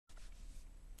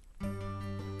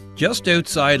Just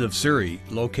outside of Souris,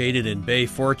 located in Bay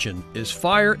Fortune, is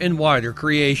Fire and Wider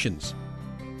Creations.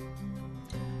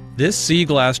 This sea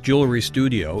glass jewelry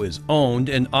studio is owned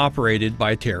and operated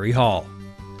by Teri Hall.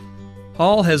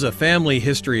 Hall has a family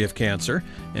history of cancer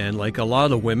and, like a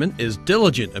lot of women, is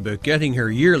diligent about getting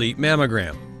her yearly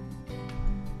mammogram.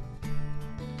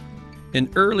 In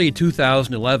early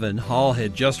 2011, Hall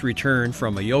had just returned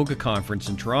from a yoga conference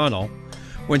in Toronto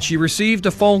when she received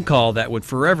a phone call that would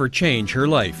forever change her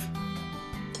life.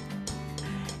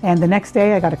 And the next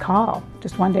day I got a call,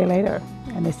 just one day later,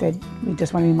 and they said, "We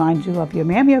just want to remind you of your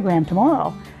mammogram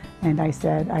tomorrow." And I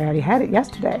said, "I already had it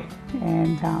yesterday."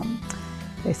 And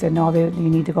they said, "No, you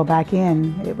need to go back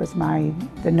in." It was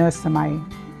the nurse in my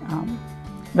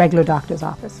regular doctor's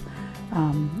office.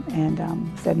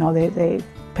 Said, "No, they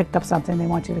picked up something, they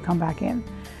want you to come back in."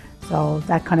 So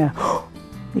that kind of,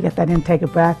 you get that intake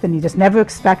of breath, and you just never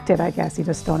expect it, I guess. You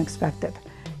just don't expect it.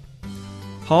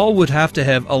 Hall would have to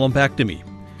have a lumpectomy.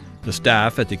 The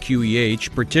staff at the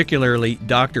QEH, particularly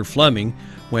Dr. Fleming,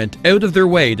 went out of their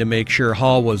way to make sure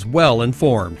Hall was well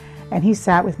informed. And he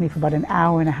sat with me for about an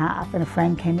hour and a half, and a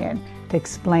friend came in to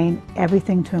explain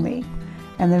everything to me.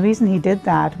 And the reason he did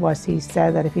that was he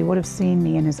said that if he would have seen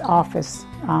me in his office,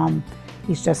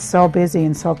 he's just so busy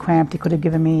and so cramped, he could have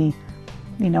given me,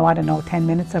 I don't know, 10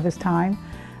 minutes of his time,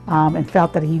 and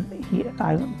felt that he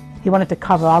wanted to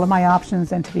cover all of my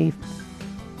options and he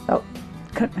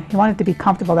wanted to be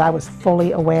comfortable that I was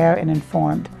fully aware and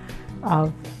informed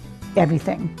of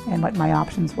everything and what my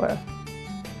options were.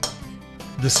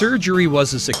 The surgery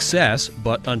was a success,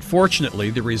 but unfortunately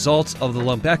the results of the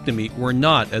lumpectomy were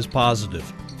not as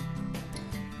positive.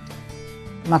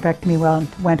 Lumpectomy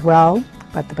went well,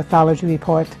 but the pathology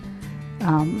report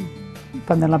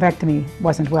from the lumpectomy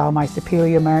wasn't well. My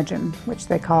superior margin, which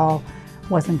they call,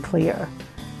 wasn't clear.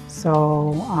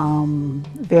 So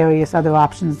various other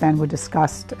options then were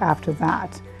discussed after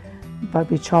that.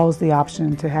 But we chose the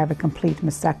option to have a complete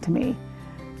mastectomy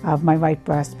of my right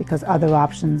breast because other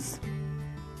options,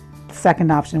 the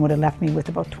second option would have left me with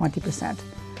about 20%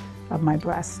 of my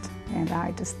breast. And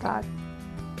I just thought,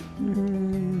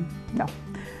 no.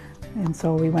 And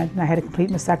so we went and I had a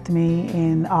complete mastectomy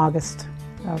in August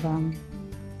of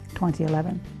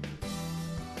 2011.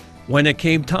 When it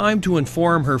came time to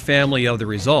inform her family of the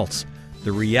results,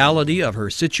 the reality of her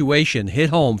situation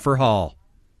hit home for Hall.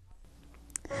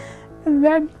 And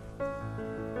then,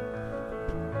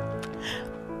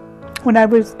 when I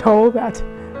was told that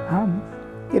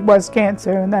it was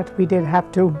cancer and that we did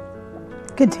have to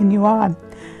continue on,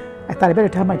 I thought I better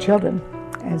tell my children.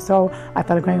 And so I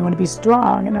thought I'm going to be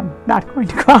strong and I'm not going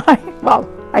to cry. Well,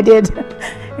 I did,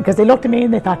 because they looked at me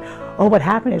and they thought, "Oh, what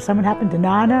happened? Did something happen to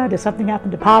Nana? Did something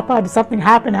happen to Papa? Did something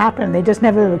happen?" They just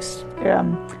never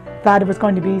thought it was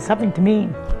going to be something to me.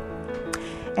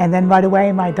 And then right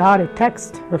away my daughter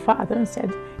texted her father and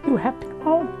said, "You have to go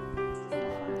home."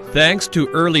 Thanks to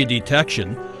early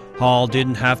detection, Hall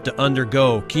didn't have to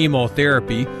undergo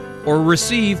chemotherapy or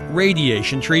receive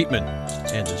radiation treatment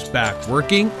and is back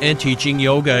working and teaching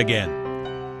yoga again.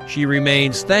 She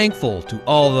remains thankful to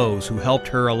all those who helped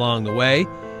her along the way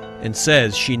and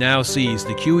says she now sees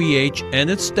the QEH and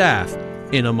its staff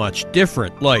in a much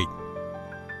different light.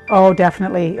 Oh,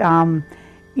 definitely. When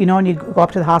you go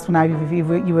up to the hospital now,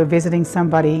 you were visiting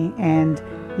somebody and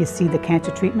you see the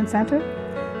cancer treatment center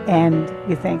and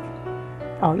you think,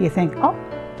 oh,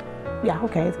 yeah,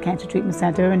 okay, it's a cancer treatment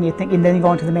center, and then you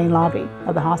go into the main lobby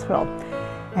of the hospital.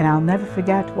 And I'll never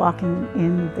forget walking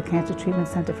in the cancer treatment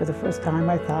center for the first time.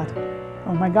 I thought,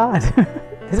 oh my God,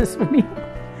 this is for me.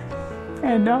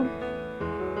 And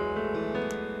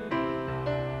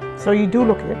so you do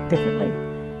look at it differently.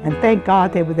 And thank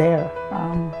God they were there.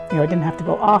 I didn't have to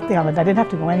go off the island. I didn't have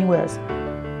to go anywhere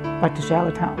but to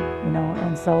Charlottetown,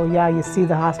 And so, yeah, you see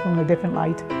the hospital in a different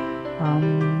light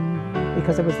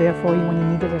because it was there for you when you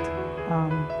needed it.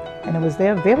 And it was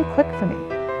there very quick for me.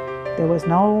 There was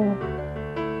no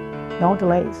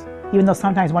delays, even though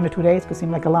sometimes 1 or 2 days could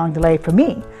seem like a long delay for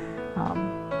me,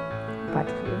 but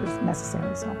it was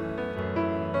necessary. So.